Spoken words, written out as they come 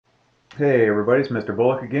Hey everybody, it's Mr.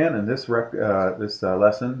 Bullock again, and this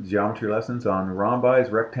lesson, geometry lessons on rhombi,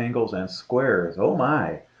 rectangles, and squares. Oh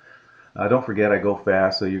my! Don't forget I go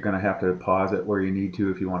fast, so you're going to have to pause it where you need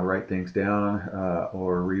to if you want to write things down,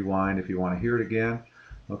 or rewind if you want to hear it again.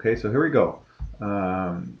 Okay, so here we go.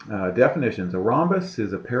 Definitions. A rhombus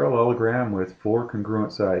is a parallelogram with four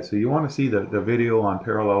congruent sides. So you want to see the video on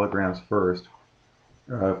parallelograms first,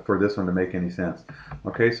 for this one to make any sense.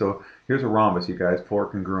 Okay, so here's a rhombus, you guys,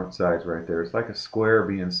 four congruent sides right there. It's like a square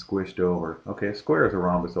being squished over. Okay, a square is a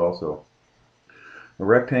rhombus also. A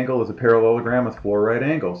rectangle is a parallelogram with four right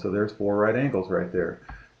angles, so there's four right angles right there.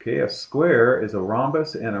 Okay, a square is a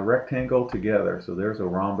rhombus and a rectangle together, so there's a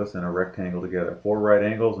rhombus and a rectangle together. Four right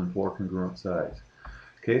angles and four congruent sides.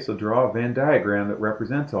 Okay, so draw a Venn diagram that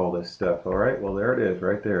represents all this stuff. All right, well, there it is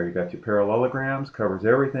right there. You got your parallelograms, covers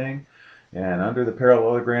everything. And under the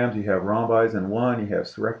parallelograms, you have rhombi in one, you have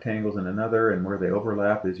rectangles in another, and where they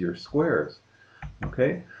overlap is your squares.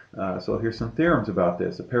 Okay, so here's some theorems about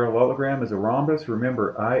this. A parallelogram is a rhombus.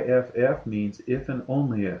 Remember, IFF means if and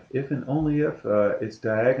only if. If and only if its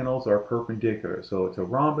diagonals are perpendicular. So it's a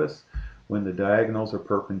rhombus when the diagonals are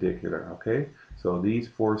perpendicular. Okay, so these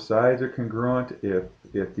four sides are congruent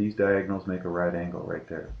if these diagonals make a right angle right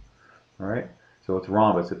there. All right, so it's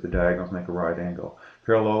rhombus if the diagonals make a right angle.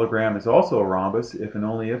 Parallelogram is also a rhombus if and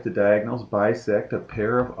only if the diagonals bisect a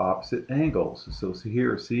pair of opposite angles. So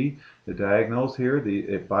here, see the diagonals here,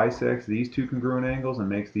 it bisects these two congruent angles and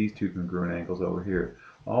makes these two congruent angles over here.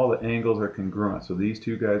 All the angles are congruent, so these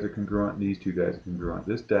two guys are congruent and these two guys are congruent.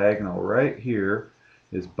 This diagonal right here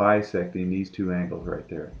is bisecting these two angles right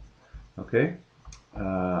there. Okay?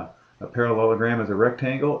 A parallelogram is a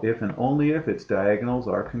rectangle if and only if its diagonals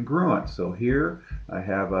are congruent. So here I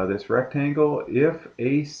have this rectangle if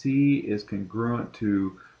AC is congruent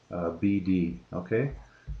to BD. Okay,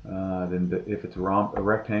 then if it's a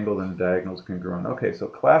rectangle, then the diagonal is congruent. Okay, so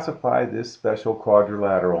classify this special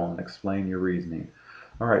quadrilateral and explain your reasoning.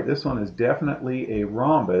 All right, this one is definitely a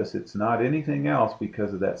rhombus. It's not anything else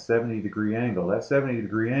because of that 70-degree angle. That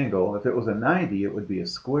 70-degree angle, if it was a 90, it would be a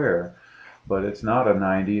square, but it's not a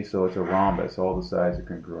 90, so it's a rhombus. All the sides are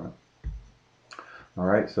congruent. All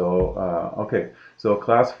right, so okay, so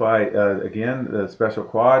classify again the special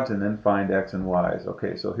quads and then find x and y's.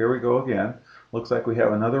 Okay, so here we go again. Looks like we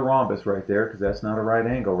have another rhombus right there because that's not a right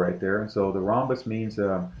angle right there. And so the rhombus means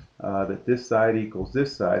that this side equals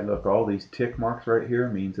this side. Look, all these tick marks right here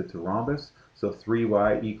means it's a rhombus. So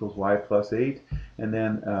 3y equals y plus 8. And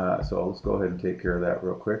then, so let's go ahead and take care of that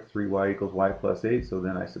real quick. 3y equals y plus 8. So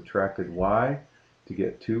then I subtracted y to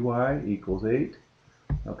get 2y equals 8.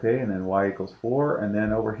 Okay, and then y equals 4. And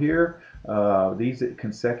then over here, these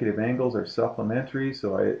consecutive angles are supplementary.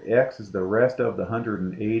 So x is the rest of the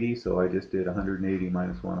 180. So I just did 180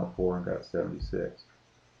 minus 104 and got 76.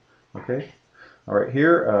 Okay. All right,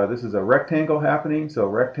 here, this is a rectangle happening. So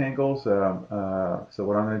rectangles, so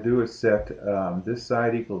what I'm going to do is set this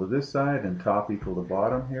side equal to this side and top equal to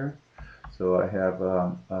bottom here. So I have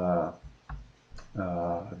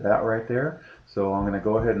that right there. So I'm going to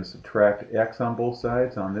go ahead and subtract x on both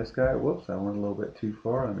sides on this guy. Whoops, I went a little bit too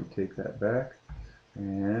far. Let me take that back.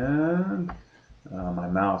 And my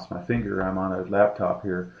mouse, my finger, I'm on a laptop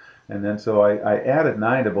here. And then so I added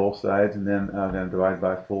 9 to both sides, and then I'm going to divide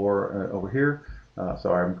by 4 over here.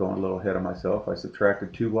 Sorry, I'm going a little ahead of myself. I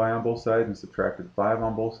subtracted 2y on both sides and subtracted 5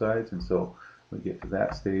 on both sides, and so we get to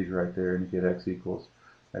that stage right there, and you get x equals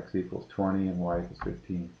 20 and y equals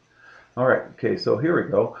 15. All right, okay, so here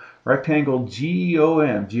we go. Rectangle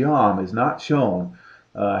GEOM is not shown.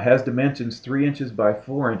 Has dimensions 3 inches by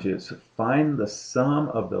 4 inches. Find the sum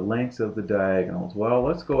of the lengths of the diagonals. Well,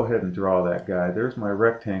 let's go ahead and draw that guy. There's my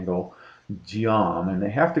rectangle geom, and they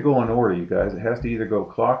have to go in order, you guys. It has to either go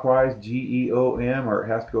clockwise, GEOM, or it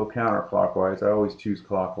has to go counterclockwise. I always choose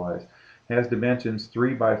clockwise. Has dimensions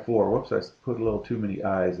 3 by 4. Whoops, I put a little too many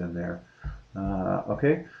i's in there.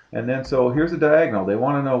 Okay, and then so here's a diagonal. They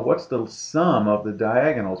want to know what's the sum of the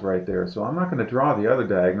diagonals right there. So I'm not going to draw the other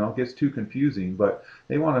diagonal. It gets too confusing, but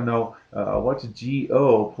they want to know what's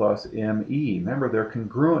GO plus ME. Remember, they're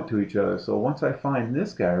congruent to each other. So once I find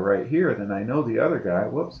this guy right here, then I know the other guy.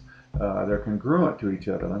 Whoops, they're congruent to each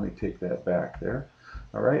other. Let me take that back there.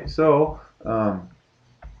 All right, so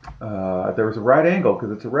there's a right angle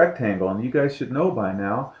because it's a rectangle, and you guys should know by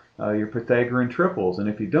now your Pythagorean triples. And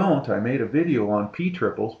if you don't, I made a video on P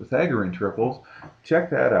triples, Pythagorean triples.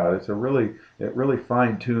 Check that out. It really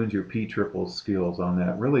fine-tunes your P triples skills on that.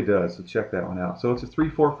 It really does. So check that one out. So it's a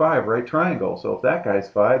 3, 4, 5 right triangle. So if that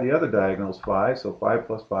guy's 5, the other diagonal is 5. So 5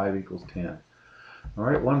 plus 5 equals 10. All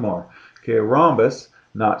right, one more. Okay, a rhombus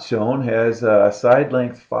Not shown has side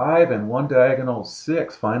length 5 and one diagonal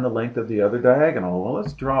 6. Find the length of the other diagonal. Well,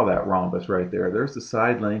 let's draw that rhombus right there. There's the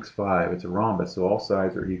side length 5. It's a rhombus, so all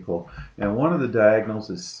sides are equal. And one of the diagonals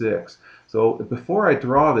is 6. So before I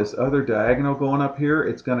draw this other diagonal going up here,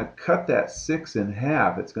 it's going to cut that 6 in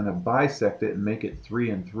half. It's going to bisect it and make it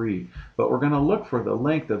 3 and 3. But we're going to look for the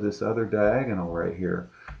length of this other diagonal right here.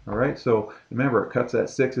 All right, so remember, it cuts that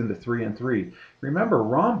 6 into 3 and 3. Remember,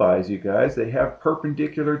 rhombi, you guys, they have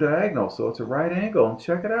perpendicular diagonals, so it's a right angle. And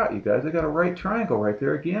check it out, you guys, I got a right triangle right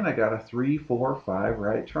there. Again, I got a 3, 4, 5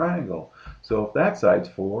 right triangle. So if that side's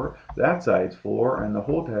 4, that side's 4, and the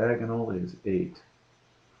whole diagonal is 8.